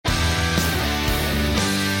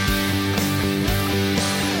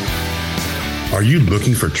Are you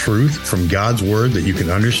looking for truth from God's Word that you can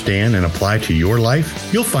understand and apply to your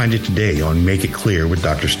life? You'll find it today on Make It Clear with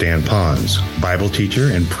Dr. Stan Ponz, Bible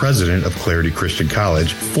teacher and president of Clarity Christian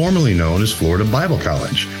College, formerly known as Florida Bible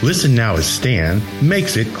College. Listen now as Stan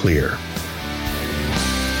makes it clear.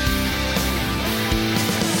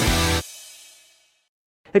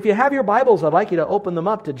 If you have your Bibles, I'd like you to open them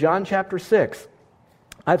up to John chapter 6.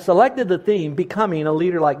 I've selected the theme, Becoming a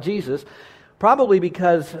Leader Like Jesus, probably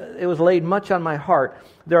because it was laid much on my heart.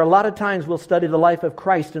 There are a lot of times we'll study the life of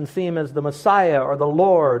Christ and see Him as the Messiah or the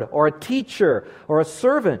Lord or a teacher or a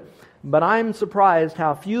servant. But I'm surprised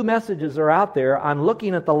how few messages are out there on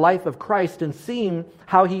looking at the life of Christ and seeing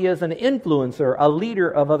how He is an influencer, a leader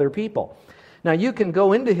of other people. Now, you can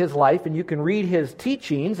go into His life and you can read His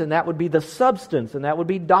teachings, and that would be the substance, and that would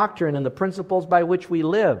be doctrine and the principles by which we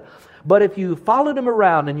live. But if you followed Him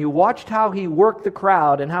around and you watched how He worked the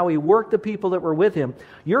crowd and how He worked the people that were with Him,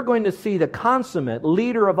 you're going to see the consummate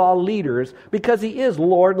leader of all leaders, because He is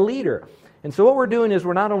Lord Leader. And so what we're doing is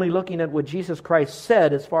we're not only looking at what Jesus Christ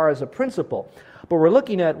said as far as a principle, but we're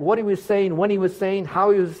looking at what He was saying, when He was saying, how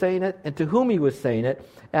He was saying it, and to whom He was saying it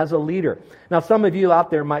as a leader. Now, some of you out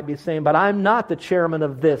there might be saying, but I'm not the chairman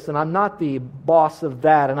of this, and I'm not the boss of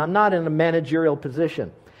that, and I'm not in a managerial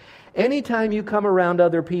position. Anytime you come around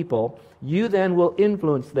other people, you then will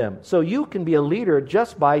influence them. So you can be a leader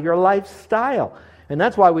just by your lifestyle. And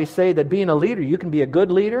that's why we say that being a leader, you can be a good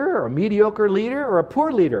leader or a mediocre leader or a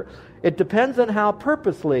poor leader. It depends on how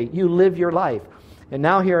purposely you live your life. And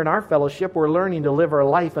now here in our fellowship, we're learning to live our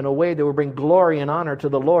life in a way that will bring glory and honor to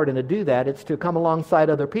the Lord. And to do that, it's to come alongside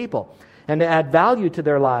other people and to add value to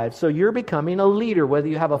their lives. So you're becoming a leader, whether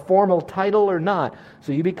you have a formal title or not.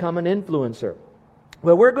 So you become an influencer.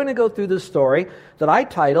 Well, we're going to go through this story that I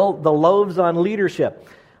titled The Loaves on Leadership.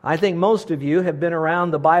 I think most of you have been around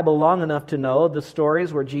the Bible long enough to know the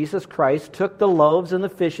stories where Jesus Christ took the loaves and the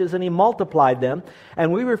fishes and He multiplied them.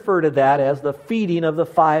 And we refer to that as the feeding of the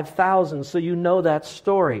 5,000. So you know that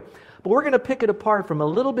story. But we're going to pick it apart from a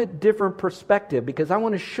little bit different perspective, because I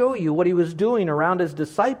want to show you what He was doing around His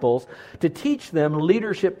disciples to teach them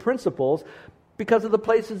leadership principles because of the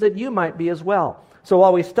places that you might be as well. So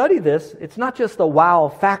while we study this, it's not just the wow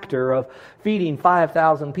factor of feeding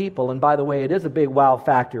 5,000 people. And by the way, it is a big wow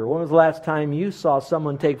factor. When was the last time you saw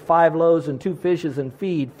someone take 5 loaves and 2 fishes and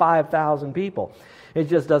feed 5,000 people? It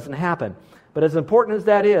just doesn't happen. But as important as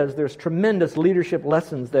that is, there's tremendous leadership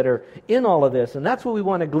lessons that are in all of this. And that's what we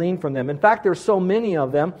want to glean from them. In fact, there's so many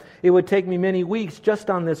of them, it would take me many weeks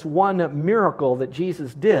just on this one miracle that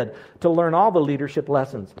Jesus did to learn all the leadership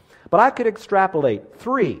lessons. But I could extrapolate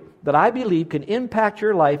 3 that I believe can impact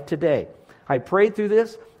your life today. I prayed through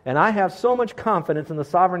this, and I have so much confidence in the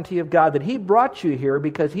sovereignty of God that He brought you here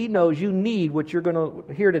because He knows you need what you're going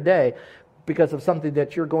to hear today because of something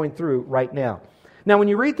that you're going through right now. Now, when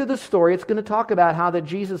you read through the story, it's going to talk about how that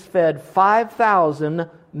Jesus fed 5,000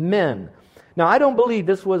 men. Now, I don't believe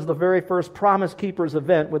this was the very first Promise Keepers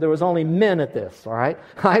event where there was only men at this, all right?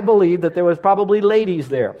 I believe that there was probably ladies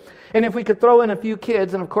there. And if we could throw in a few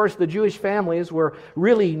kids, and of course the Jewish families were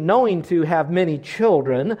really knowing to have many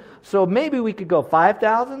children, so maybe we could go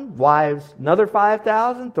 5,000, wives, another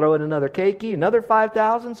 5,000, throw in another keiki, another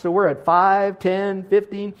 5,000, so we're at 5, 10,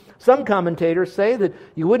 15. Some commentators say that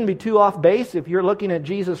you wouldn't be too off base if you're looking at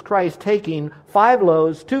Jesus Christ taking 5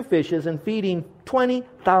 loaves, 2 fishes, and feeding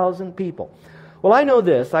 20,000 people. Well, I know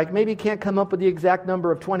this. I maybe can't come up with the exact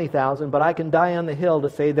number of 20,000, but I can die on the hill to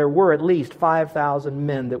say there were at least 5,000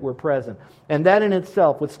 men that were present. And that in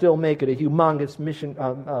itself would still make it a humongous mission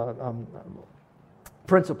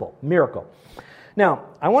principle, miracle. Now,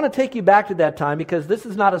 I want to take you back to that time because this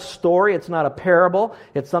is not a story, it's not a parable,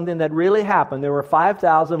 it's something that really happened. There were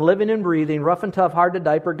 5,000 living and breathing, rough and tough, hard to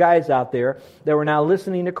diaper guys out there that were now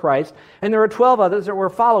listening to Christ, and there were 12 others that were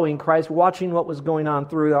following Christ, watching what was going on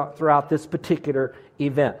throughout this particular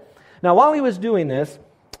event. Now, while He was doing this,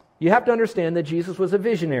 you have to understand that Jesus was a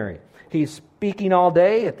visionary. He's speaking all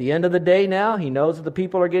day. At the end of the day now, He knows that the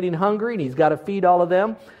people are getting hungry, and He's got to feed all of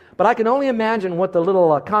them. But I can only imagine what the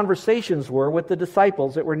little conversations were with the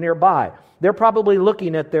disciples that were nearby. They're probably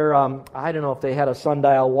looking at their, I don't know if they had a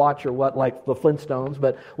sundial watch or what, like the Flintstones,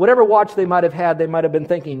 but whatever watch they might have had, they might have been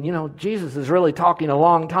thinking, Jesus is really talking a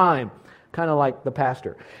long time, kind of like the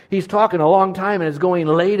pastor. He's talking a long time and it's going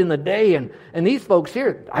late in the day, and these folks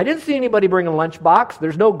here, I didn't see anybody bring a lunchbox.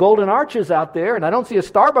 There's no golden arches out there, and I don't see a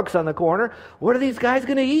Starbucks on the corner. What are these guys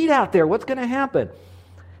going to eat out there? What's going to happen?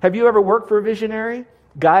 Have you ever worked for a visionary?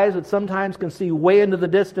 Guys that sometimes can see way into the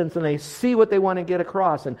distance and they see what they want to get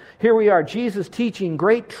across. And here we are, Jesus teaching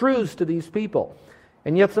great truths to these people.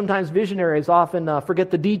 And yet sometimes visionaries often forget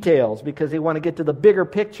the details because they want to get to the bigger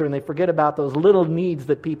picture and they forget about those little needs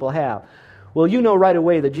that people have. Well, you know right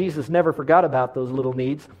away that Jesus never forgot about those little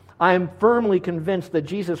needs. I am firmly convinced that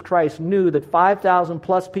Jesus Christ knew that 5,000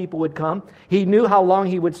 plus people would come. He knew how long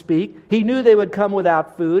He would speak. He knew they would come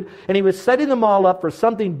without food. And He was setting them all up for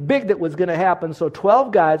something big that was going to happen, so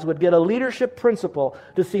 12 guys would get a leadership principle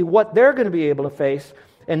to see what they're going to be able to face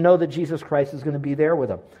and know that Jesus Christ is going to be there with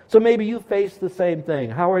them. So maybe you face the same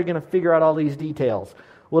thing. How are you going to figure out all these details?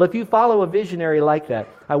 Well, if you follow a visionary like that,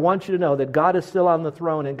 I want you to know that God is still on the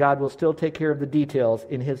throne and God will still take care of the details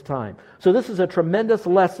in His time. So this is a tremendous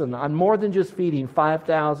lesson on more than just feeding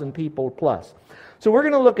 5,000 people plus. So we're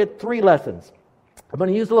going to look at 3 lessons. I'm going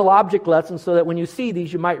to use a little object lessons so that when you see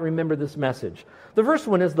these, you might remember this message. The first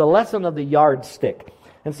one is the lesson of the yardstick.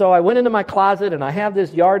 And so I went into my closet and I have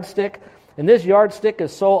this yardstick. And this yardstick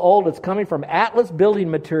is so old, it's coming from Atlas Building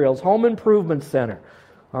Materials, Home Improvement Center.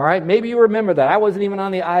 All right, maybe you remember that. I wasn't even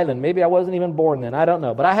on the island. Maybe I wasn't even born then. I don't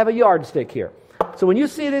know. But I have a yardstick here. So when you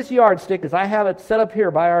see this yardstick, as I have it set up here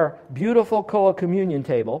by our beautiful Koa communion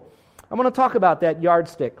table, I'm going to talk about that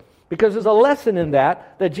yardstick because there's a lesson in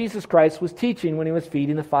that Jesus Christ was teaching when He was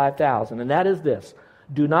feeding the 5,000. And that is this: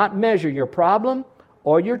 do not measure your problem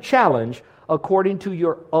or your challenge according to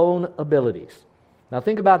your own abilities. Now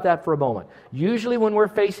think about that for a moment. Usually when we're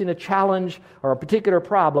facing a challenge or a particular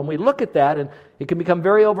problem, we look at that and it can become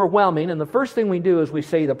very overwhelming. And the first thing we do is we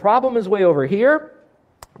say, the problem is way over here.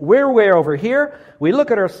 We're way over here. We look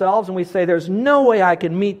at ourselves and we say, there's no way I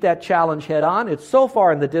can meet that challenge head on. It's so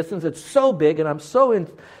far in the distance. It's so big and I'm so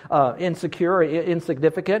insecure,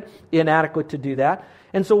 insignificant, inadequate to do that.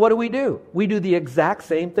 And so what do? We do the exact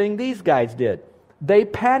same thing these guys did. They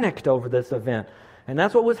panicked over this event. And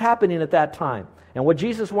that's what was happening at that time. And what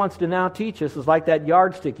Jesus wants to now teach us is like that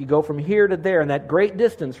yardstick. You go from here to there, and that great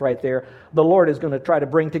distance right there, the Lord is going to try to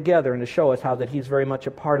bring together and to show us how that He's very much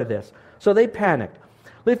a part of this. So they panicked.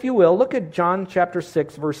 If you will, look at John chapter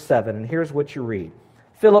 6, verse 7, and here's what you read.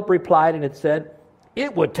 Philip replied, and it said,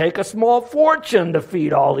 "It would take a small fortune to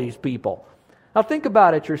feed all these people." Now think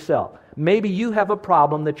about it yourself. Maybe you have a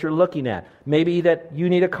problem that you're looking at. Maybe that you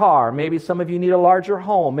need a car. Maybe some of you need a larger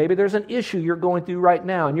home. Maybe there's an issue you're going through right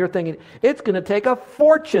now and you're thinking, it's going to take a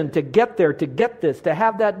fortune to get there, to get this, to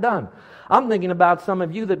have that done. I'm thinking about some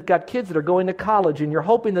of you that got kids that are going to college and you're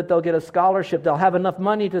hoping that they'll get a scholarship. They'll have enough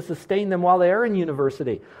money to sustain them while they are in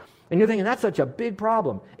university. And you're thinking, that's such a big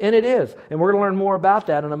problem. And it is. And we're going to learn more about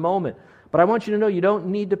that in a moment. But I want you to know you don't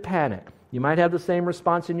need to panic. You might have the same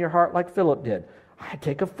response in your heart like Philip did. I'd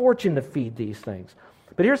take a fortune to feed these things.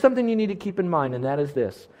 But here's something you need to keep in mind, and that is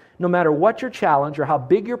this. No matter what your challenge or how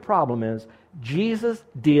big your problem is, Jesus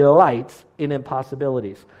delights in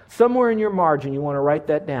impossibilities. Somewhere in your margin, you want to write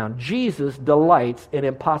that down. Jesus delights in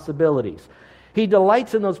impossibilities. He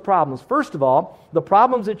delights in those problems. First of all, the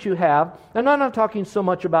problems that you have, and I'm not talking so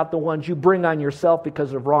much about the ones you bring on yourself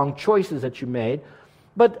because of wrong choices that you made,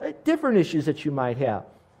 but different issues that you might have.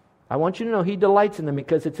 I want you to know He delights in them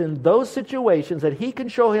because it's in those situations that He can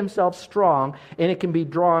show Himself strong and it can be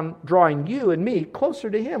drawing you and me closer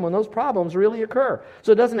to Him when those problems really occur.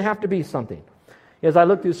 So it doesn't have to be something. As I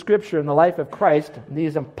look through Scripture in the life of Christ,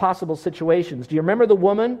 these impossible situations, do you remember the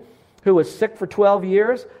woman who was sick for 12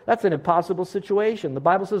 years? That's an impossible situation. The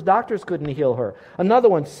Bible says doctors couldn't heal her. Another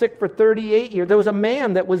one, sick for 38 years. There was a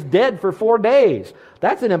man that was dead for 4 days.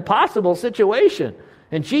 That's an impossible situation.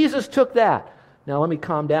 And Jesus took that. Now, let me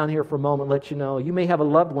calm down here for a moment and let you know, you may have a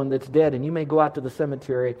loved one that's dead and you may go out to the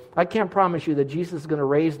cemetery. I can't promise you that Jesus is going to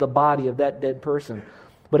raise the body of that dead person.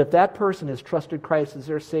 But if that person has trusted Christ as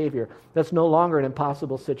their Savior, that's no longer an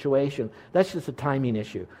impossible situation. That's just a timing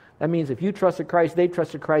issue. That means if you trusted Christ, they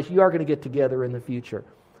trusted Christ, you are going to get together in the future.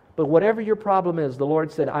 But whatever your problem is, the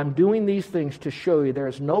Lord said, I'm doing these things to show you there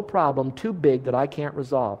is no problem too big that I can't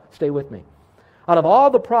resolve. Stay with me. Out of all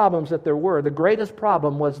the problems that there were, the greatest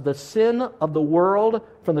problem was the sin of the world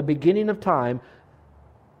from the beginning of time.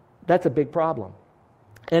 That's a big problem.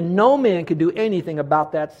 And no man can do anything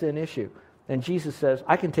about that sin issue. And Jesus says,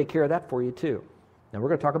 I can take care of that for you too. Now we're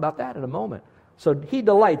going to talk about that in a moment. So He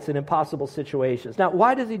delights in impossible situations. Now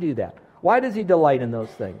why does He do that? Why does He delight in those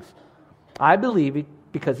things? I believe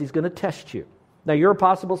because He's going to test you. Now, your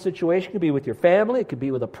possible situation could be with your family. It could be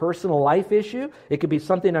with a personal life issue. It could be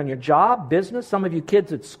something on your job, business, some of you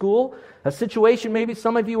kids at school. A situation, maybe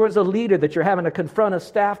some of you as a leader that you're having to confront a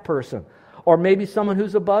staff person. Or maybe someone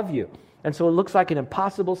who's above you. And so it looks like an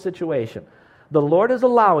impossible situation. The Lord is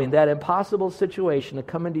allowing that impossible situation to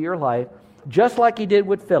come into your life just like He did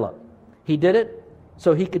with Philip. He did it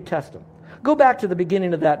so He could test him. Go back to the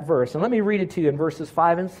beginning of that verse, and let me read it to you in verses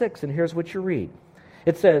 5 and 6, and here's what you read.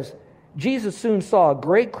 It says, Jesus soon saw a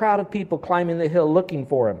great crowd of people climbing the hill looking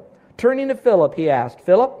for him. Turning to Philip, he asked,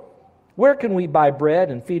 "Philip, where can we buy bread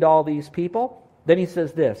and feed all these people?" Then he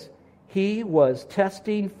says this, he was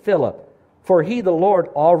testing Philip, for he, the Lord,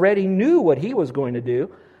 already knew what he was going to do.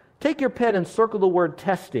 Take your pen and circle the word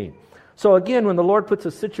testing. So again, when the Lord puts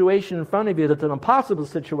a situation in front of you that's an impossible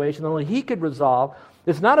situation that only he could resolve,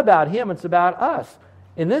 it's not about him, it's about us.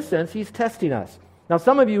 In this sense, he's testing us. Now,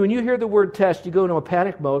 some of you, when you hear the word test, you go into a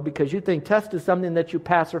panic mode because you think test is something that you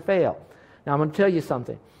pass or fail. Now, I'm going to tell you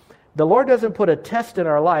something. The Lord doesn't put a test in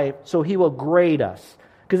our life so he will grade us.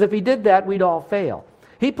 Because if he did that, we'd all fail.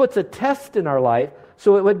 He puts a test in our life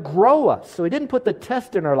so it would grow us. So he didn't put the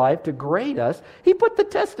test in our life to grade us. He put the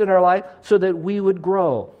test in our life so that we would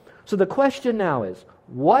grow. So the question now is,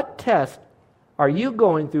 what test are you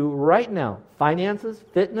going through right now? Finances,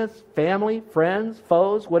 fitness, family, friends,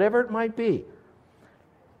 foes, whatever it might be.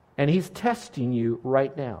 And he's testing you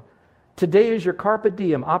right now. Today is your carpe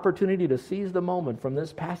diem opportunity to seize the moment from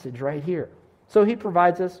this passage right here. So he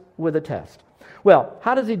provides us with a test. Well,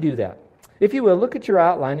 how does he do that? If you will, look at your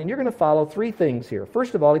outline, and you're going to follow three things here.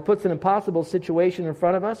 First of all, he puts an impossible situation in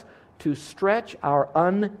front of us to stretch our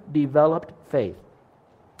undeveloped faith.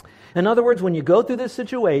 In other words, when you go through this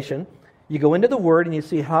situation, you go into the Word and you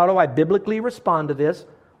see, how do I biblically respond to this?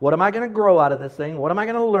 What am I going to grow out of this thing? What am I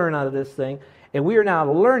going to learn out of this thing? And we are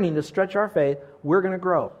now learning to stretch our faith. We're going to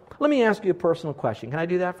grow. Let me ask you a personal question. Can I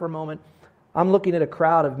do that for a moment? I'm looking at a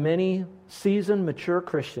crowd of many seasoned, mature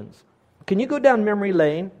Christians. Can you go down memory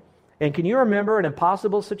lane and can you remember an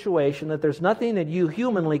impossible situation that there's nothing that you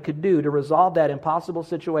humanly could do to resolve that impossible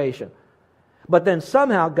situation? But then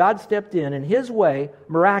somehow God stepped in His way,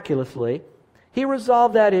 miraculously, He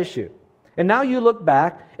resolved that issue. And now you look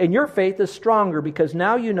back and your faith is stronger because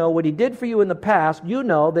now you know what He did for you in the past, you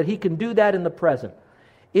know that He can do that in the present.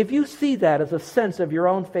 If you see that as a sense of your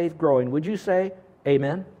own faith growing, would you say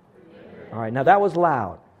amen? All right, now that was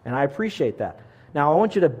loud, and I appreciate that. Now I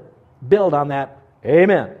want you to build on that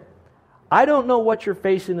amen. I don't know what you're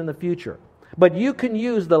facing in the future, but you can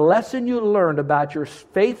use the lesson you learned about your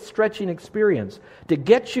faith-stretching experience to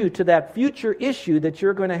get you to that future issue that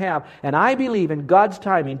you're going to have. And I believe in God's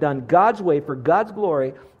timing, done God's way for God's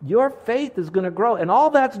glory, your faith is going to grow. And all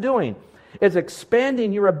that's doing is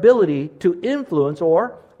expanding your ability to influence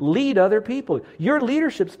or lead other people. Your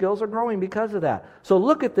leadership skills are growing because of that. So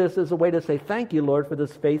look at this as a way to say, thank you, Lord, for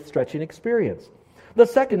this faith-stretching experience. The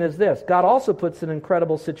second is this. God also puts an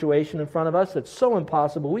incredible situation in front of us that's so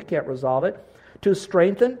impossible we can't resolve it, to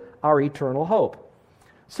strengthen our eternal hope.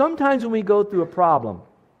 Sometimes when we go through a problem,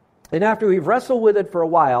 and after we've wrestled with it for a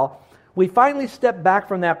while, we finally step back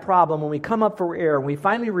from that problem when we come up for air, and we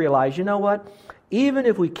finally realize, you know what? Even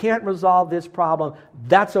if we can't resolve this problem,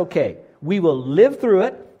 that's okay. We will live through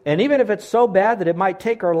it, and even if it's so bad that it might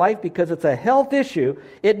take our life because it's a health issue,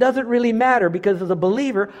 it doesn't really matter because as a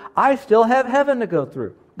believer, I still have heaven to go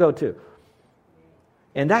to.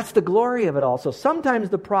 And that's the glory of it all. So sometimes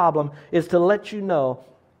the problem is to let you know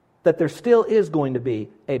that there still is going to be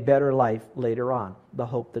a better life later on, the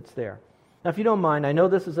hope that's there. Now, if you don't mind, I know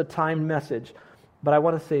this is a timed message, but I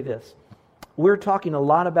want to say this. We're talking a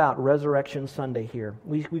lot about Resurrection Sunday here.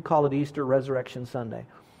 We call it Easter Resurrection Sunday.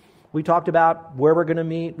 We talked about where we're going to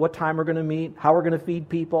meet, what time we're going to meet, how we're going to feed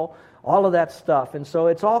people, all of that stuff. And so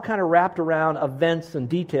it's all kind of wrapped around events and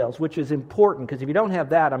details, which is important, because if you don't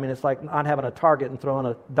have that, I mean, it's like not having a target and throwing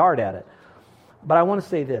a dart at it. But I want to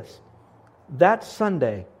say this. That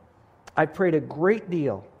Sunday, I prayed a great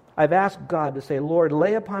deal. I've asked God to say, Lord,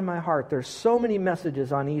 lay upon my heart. There's so many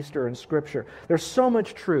messages on Easter in Scripture. There's so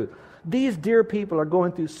much truth. These dear people are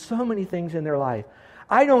going through so many things in their life.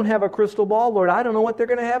 I don't have a crystal ball, Lord. I don't know what they're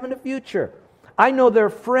going to have in the future. I know their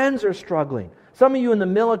friends are struggling. Some of you in the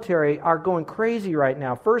military are going crazy right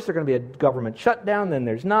now. First, there's going to be a government shutdown, then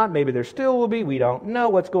there's not. Maybe there still will be. We don't know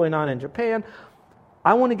what's going on in Japan.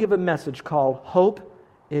 I want to give a message called Hope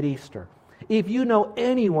at Easter. If you know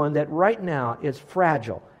anyone that right now is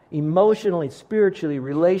fragile, emotionally, spiritually,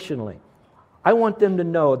 relationally, I want them to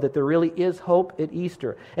know that there really is hope at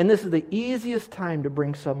Easter. And this is the easiest time to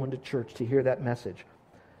bring someone to church to hear that message.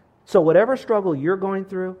 So whatever struggle you're going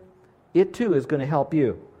through, it too is going to help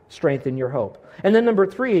you strengthen your hope. And then number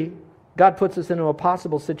 3, God puts us into a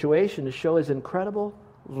possible situation to show His incredible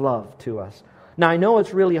love to us. Now I know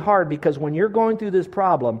it's really hard because when you're going through this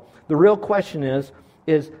problem, the real question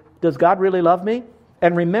is does God really love me?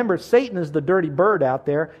 And remember, Satan is the dirty bird out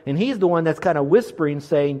there, and he's the one that's kind of whispering,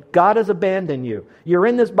 saying, God has abandoned you. You're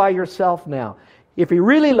in this by yourself now. If He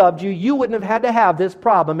really loved you, you wouldn't have had to have this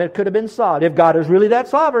problem. It could have been solved. If God is really that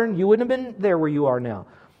sovereign, you wouldn't have been there where you are now.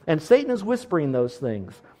 And Satan is whispering those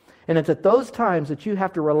things. And it's at those times that you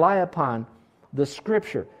have to rely upon the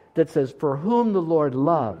Scripture that says, for whom the Lord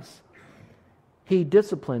loves, He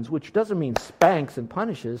disciplines, which doesn't mean spanks and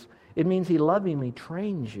punishes. It means He lovingly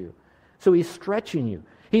trains you. So He's stretching you.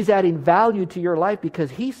 He's adding value to your life because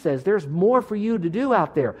He says there's more for you to do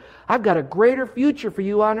out there. I've got a greater future for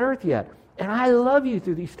you on earth yet. And I love you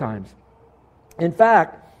through these times. In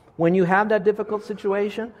fact, when you have that difficult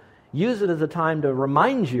situation, use it as a time to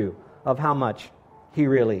remind you of how much He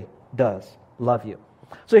really does love you.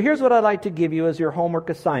 So here's what I'd like to give you as your homework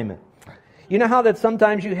assignment. You know how that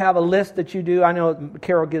sometimes you have a list that you do? I know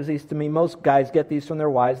Carol gives these to me. Most guys get these from their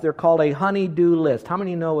wives. They're called a honey-do list. How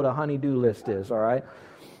many know what a honey-do list is, all right?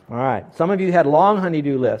 All right. Some of you had long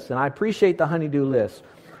honey-do lists, and I appreciate the honey-do list.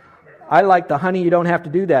 I like the honey, you don't have to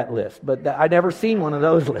do that list, but I've never seen one of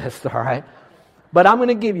those lists, all right? But I'm going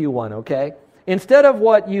to give you one, okay? Instead of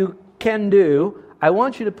what you can do, I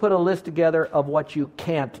want you to put a list together of what you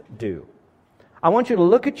can't do. I want you to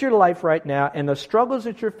look at your life right now and the struggles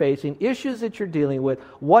that you're facing, issues that you're dealing with,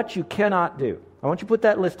 what you cannot do. I want you to put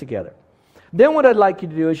that list together. Then what I'd like you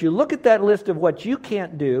to do is you look at that list of what you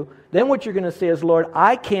can't do. Then what you're going to say is, Lord,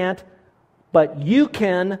 I can't, but you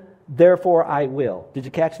can, therefore I will. Did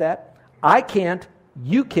you catch that? I can't,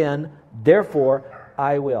 you can, therefore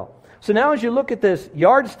I will. So now as you look at this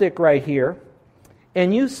yardstick right here,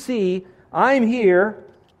 and you see, I'm here,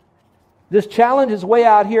 this challenge is way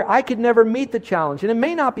out here, I could never meet the challenge, and it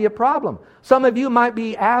may not be a problem. Some of you might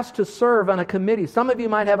be asked to serve on a committee. Some of you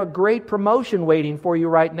might have a great promotion waiting for you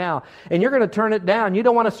right now, and you're going to turn it down. You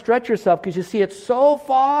don't want to stretch yourself because you see it's so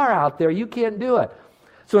far out there, you can't do it.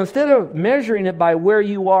 So instead of measuring it by where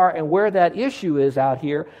you are and where that issue is out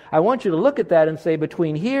here, I want you to look at that and say,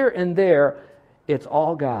 between here and there, it's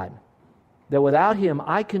all God. That without Him,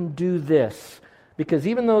 I can do this. Because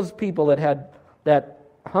even those people that had that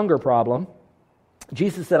hunger problem,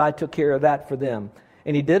 Jesus said, I took care of that for them.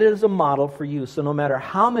 And He did it as a model for you. So no matter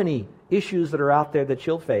how many issues that are out there that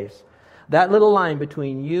you'll face, that little line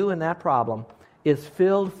between you and that problem is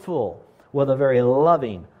filled full with a very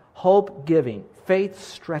loving, hope-giving,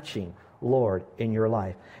 faith-stretching Lord in your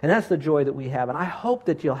life. And that's the joy that we have. And I hope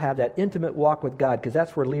that you'll have that intimate walk with God, because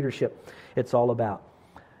that's where leadership, it's all about.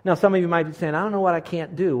 Now, some of you might be saying, I don't know what I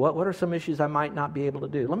can't do. What are some issues I might not be able to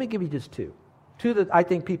do? Let me give you just two. Two that I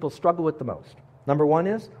think people struggle with the most. Number one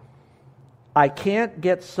is, I can't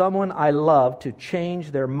get someone I love to change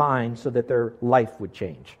their mind so that their life would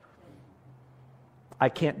change. I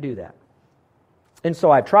can't do that. And so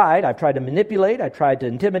I've tried to manipulate, I've tried to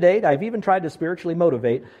intimidate, I've even tried to spiritually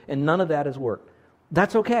motivate, and none of that has worked.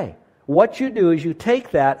 That's okay. What you do is you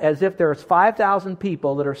take that as if there's 5,000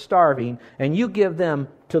 people that are starving, and you give them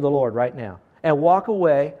to the Lord right now. And walk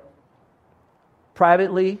away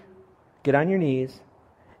privately, get on your knees,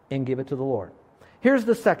 and give it to the Lord. Here's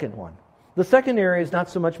the second one. The second area is not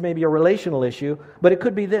so much maybe a relational issue, but it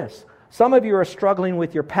could be this. Some of you are struggling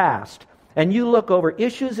with your past, and you look over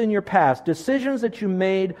issues in your past, decisions that you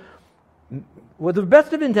made with the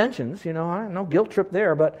best of intentions, no guilt trip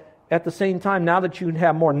there, but at the same time, now that you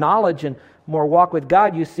have more knowledge and more walk with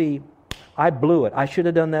God, you see, I blew it. I should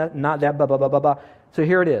have done that, not that, blah, blah, blah, blah, blah. So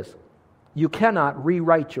here it is. You cannot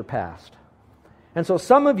rewrite your past. And so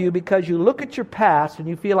some of you, because you look at your past and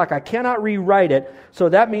you feel like I cannot rewrite it, so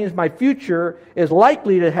that means my future is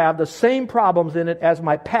likely to have the same problems in it as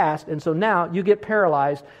my past, and so now you get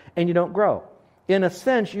paralyzed and you don't grow. In a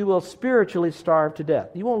sense, you will spiritually starve to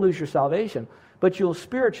death. You won't lose your salvation, but you'll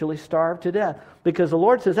spiritually starve to death, because the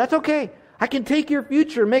Lord says, that's okay. I can take your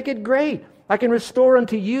future, make it great. I can restore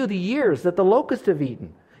unto you the years that the locusts have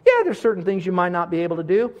eaten. Yeah, there's certain things you might not be able to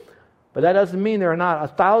do, but that doesn't mean there are not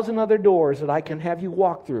 1,000 other doors that I can have you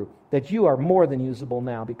walk through, that you are more than usable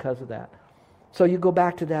now because of that. So you go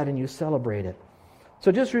back to that and you celebrate it.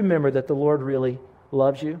 So just remember that the Lord really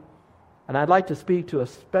loves you. And I'd like to speak to a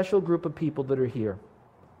special group of people that are here.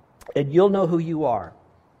 And you'll know who you are.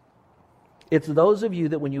 It's those of you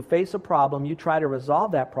that when you face a problem, you try to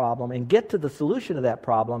resolve that problem and get to the solution of that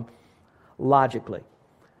problem logically.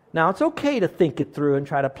 Now, it's okay to think it through and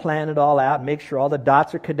try to plan it all out, make sure all the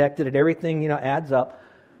dots are connected and everything, adds up.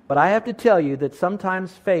 But I have to tell you that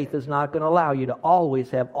sometimes faith is not going to allow you to always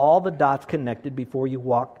have all the dots connected before you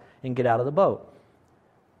walk and get out of the boat.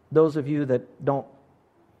 Those of you that don't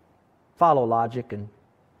follow logic and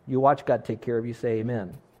you watch God take care of you, say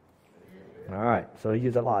amen. All right, so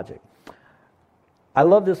use the logic. I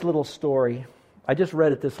love this little story. I just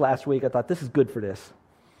read it this last week. I thought this is good for this.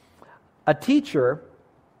 A teacher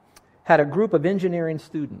had a group of engineering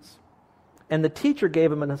students, and the teacher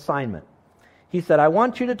gave him an assignment. He said, I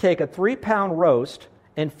want you to take a 3-pound roast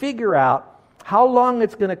and figure out how long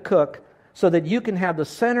it's going to cook so that you can have the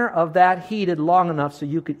center of that heated long enough so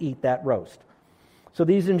you could eat that roast. So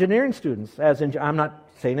these engineering students, I'm not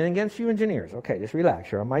saying anything against you engineers. Okay, just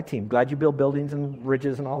relax. You're on my team. Glad you build buildings and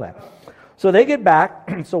bridges and all that. So they get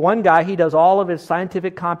back. So one guy, he does all of his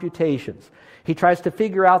scientific computations. He tries to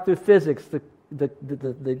figure out through physics the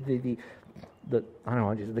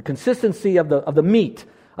consistency of the meat.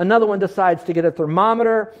 Another one decides to get a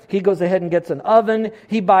thermometer. He goes ahead and gets an oven.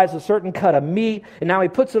 He buys a certain cut of meat, and now he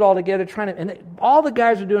puts it all together. And all the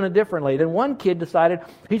guys are doing it differently. Then one kid decided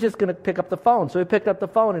he's just going to pick up the phone. So he picked up the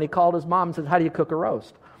phone and he called his mom and said, "How do you cook a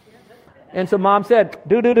roast?" And so mom said,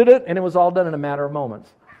 "Do," and it was all done in a matter of moments.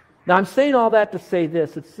 Now I'm saying all that to say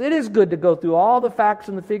this: it is good to go through all the facts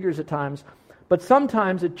and the figures at times, but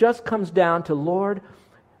sometimes it just comes down to, Lord,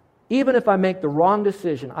 even if I make the wrong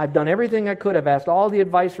decision, I've done everything I could. I've asked all the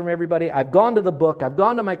advice from everybody. I've gone to the book. I've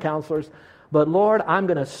gone to my counselors. But Lord, I'm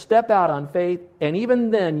going to step out on faith. And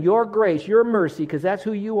even then, your grace, your mercy, because that's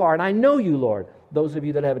who you are. And I know you, Lord, those of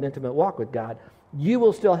you that have an intimate walk with God, you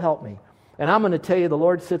will still help me. And I'm going to tell you, the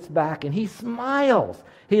Lord sits back and He smiles.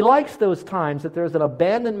 He likes those times that there's an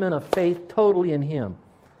abandonment of faith totally in Him.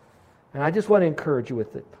 And I just want to encourage you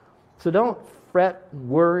with it. So don't fret and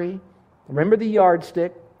worry. Remember the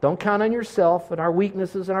yardstick. Don't count on yourself and our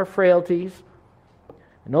weaknesses and our frailties.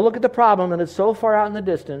 And don't look at the problem that is so far out in the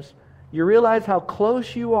distance. You realize how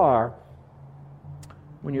close you are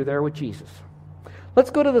when you're there with Jesus. Let's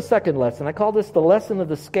go to the second lesson. I call this the lesson of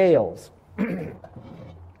the scales.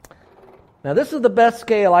 Now, this is the best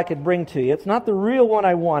scale I could bring to you. It's not the real one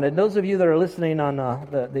I wanted. Those of you that are listening on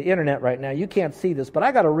the internet right now, you can't see this, but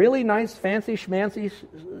I got a really nice, fancy, schmancy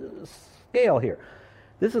scale here.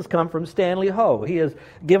 This has come from Stanley Ho. He has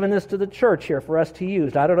given this to the church here for us to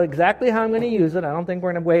use. I don't know exactly how I'm going to use it. I don't think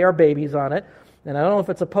we're going to weigh our babies on it. And I don't know if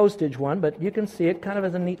it's a postage one, but you can see it kind of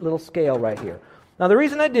as a neat little scale right here. Now, the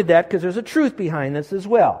reason I did that, because there's a truth behind this as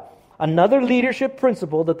well. Another leadership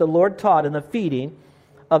principle that the Lord taught in the feeding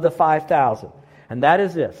of the 5,000. And that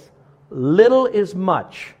is this: little is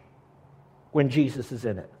much when Jesus is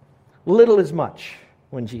in it. Little is much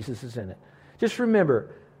when Jesus is in it. Just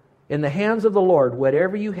remember, in the hands of the Lord,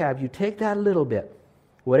 whatever you have, you take that little bit,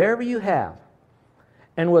 whatever you have,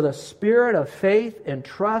 and with a spirit of faith and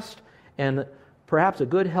trust and perhaps a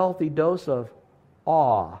good healthy dose of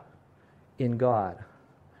awe in God,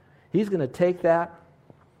 He's going to take that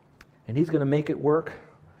and He's going to make it work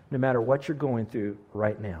no matter what you're going through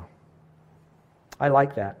right now. I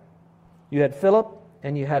like that. You had Philip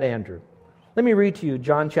and you had Andrew. Let me read to you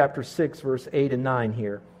John chapter 6, verse 8 and 9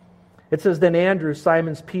 here. It says, "Then Andrew,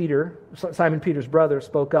 Simon Peter's brother,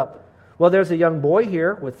 spoke up. 'Well, there's a young boy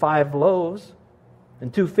here with 5 loaves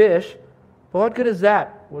and 2 fish. But what good is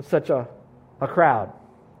that with such a crowd?'"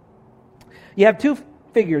 You have 2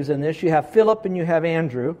 figures in this. You have Philip and you have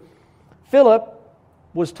Andrew. Philip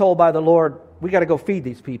was told by the Lord, "We got to go feed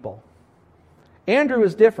these people." Andrew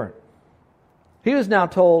is different. He was now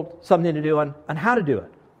told something to do on how to do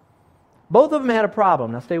it. Both of them had a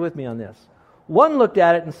problem. Now stay with me on this. One looked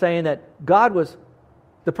at it and saying that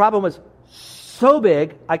the problem was so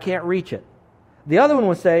big, I can't reach it. The other one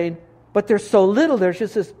was saying, but there's so little, there's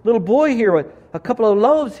just this little boy here with a couple of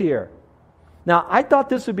loaves here. Now, I thought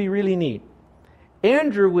this would be really neat.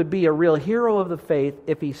 Andrew would be a real hero of the faith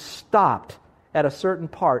if he stopped at a certain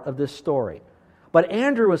part of this story. But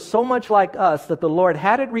Andrew was so much like us that the Lord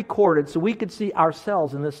had it recorded so we could see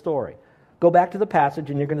ourselves in this story. Go back to the passage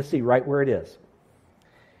and you're going to see right where it is.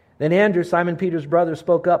 Then Andrew, Simon Peter's brother,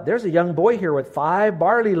 spoke up. "There's a young boy here with 5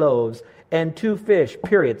 barley loaves and 2 fish.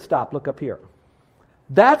 Period. Stop. Look up here."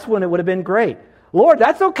 That's when it would have been great. "Lord,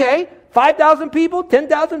 that's okay. 5,000 people,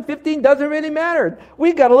 10,000, 15, doesn't really matter.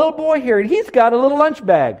 We've got a little boy here, and he's got a little lunch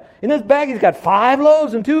bag. In his bag, he's got 5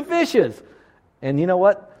 loaves and 2 fishes. And you know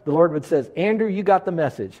what? The Lord would say, "Andrew, you got the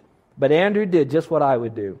message." But Andrew did just what I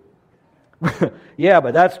would do. "Yeah,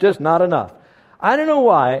 but that's just not enough." I don't know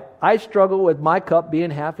why I struggle with my cup being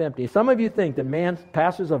half empty. Some of you think that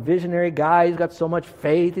pastor's a visionary guy. He's got so much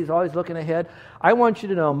faith. He's always looking ahead. I want you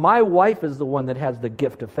to know my wife is the one that has the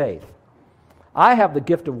gift of faith. I have the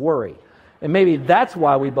gift of worry. And maybe that's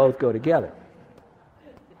why we both go together.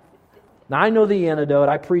 Now, I know the antidote.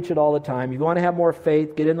 I preach it all the time. If you want to have more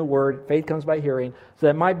faith, get in the Word. Faith comes by hearing. So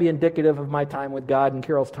that might be indicative of my time with God and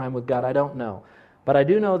Carol's time with God. I don't know. But I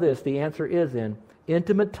do know this. The answer is in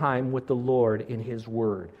intimate time with the Lord in His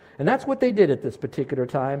Word. And that's what they did at this particular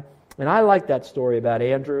time. And I like that story about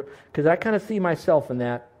Andrew because I kind of see myself in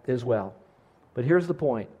that as well. But here's the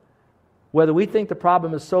point. Whether we think the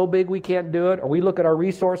problem is so big we can't do it, or we look at our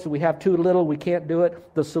resources, we have too little, we can't do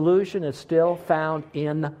it, the solution is still found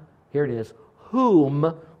in, here it is,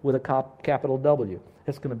 whom with a capital W.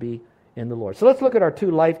 It's going to be in the Lord. So let's look at our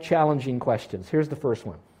 2 life-challenging questions. Here's the first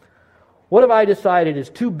one. What have I decided is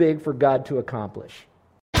too big for God to accomplish?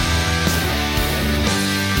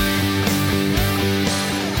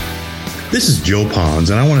 This is Joe Ponz,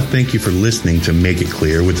 and I want to thank you for listening to Make It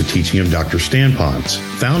Clear with the teaching of Dr. Stan Ponz,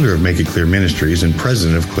 founder of Make It Clear Ministries and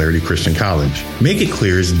president of Clarity Christian College. Make It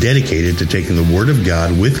Clear is dedicated to taking the Word of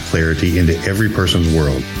God with clarity into every person's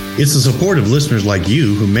world. It's the support of listeners like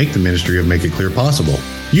you who make the ministry of Make It Clear possible.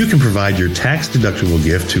 You can provide your tax-deductible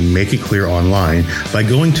gift to Make It Clear online by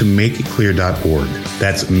going to makeitclear.org.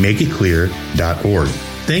 That's makeitclear.org.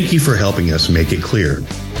 Thank you for helping us make it clear.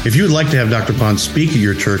 If you would like to have Dr. Ponz speak at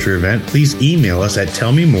your church or event, please email us at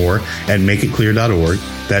tellmemore@makeitclear.org.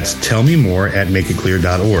 That's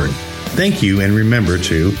tellmemore@makeitclear.org. Thank you, and remember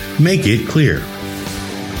to make it clear.